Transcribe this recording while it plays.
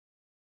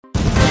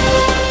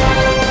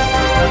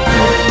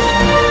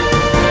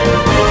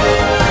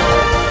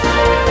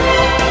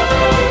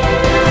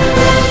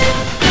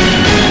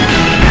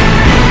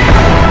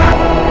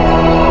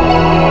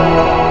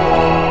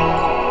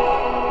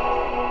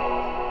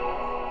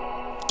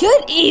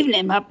Good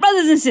evening, my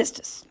brothers and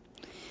sisters.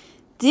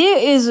 There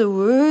is a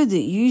word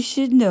that you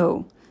should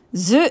know.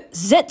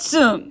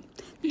 Zetzum.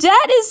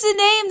 That is the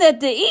name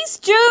that the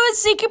East German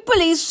secret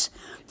police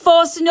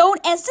force known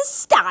as the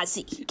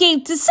Stasi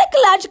gave to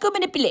psychological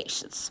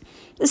manipulations.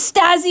 The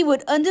Stasi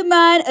would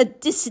undermine a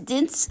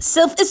dissident's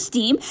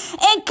self-esteem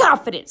and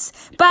confidence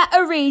by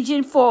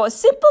arranging for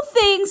simple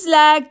things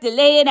like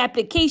delaying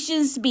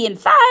applications being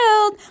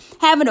filed,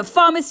 having a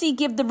pharmacy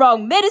give the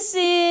wrong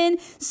medicine,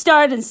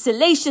 starting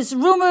salacious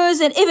rumors,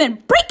 and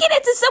even breaking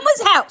into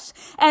someone's house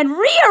and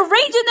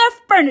rearranging their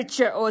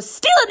furniture or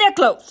stealing their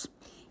clothes.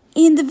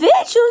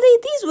 Individually,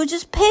 these were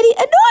just petty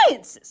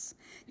annoyances.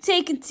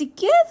 Taken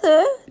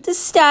together, the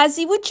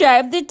Stasi would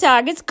drive their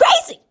targets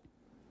crazy,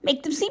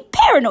 make them seem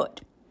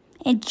paranoid,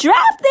 and drive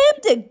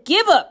them to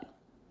give up.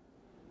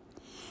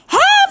 Have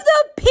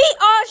the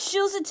PR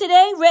shills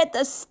today read the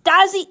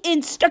Stasi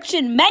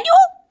instruction manual?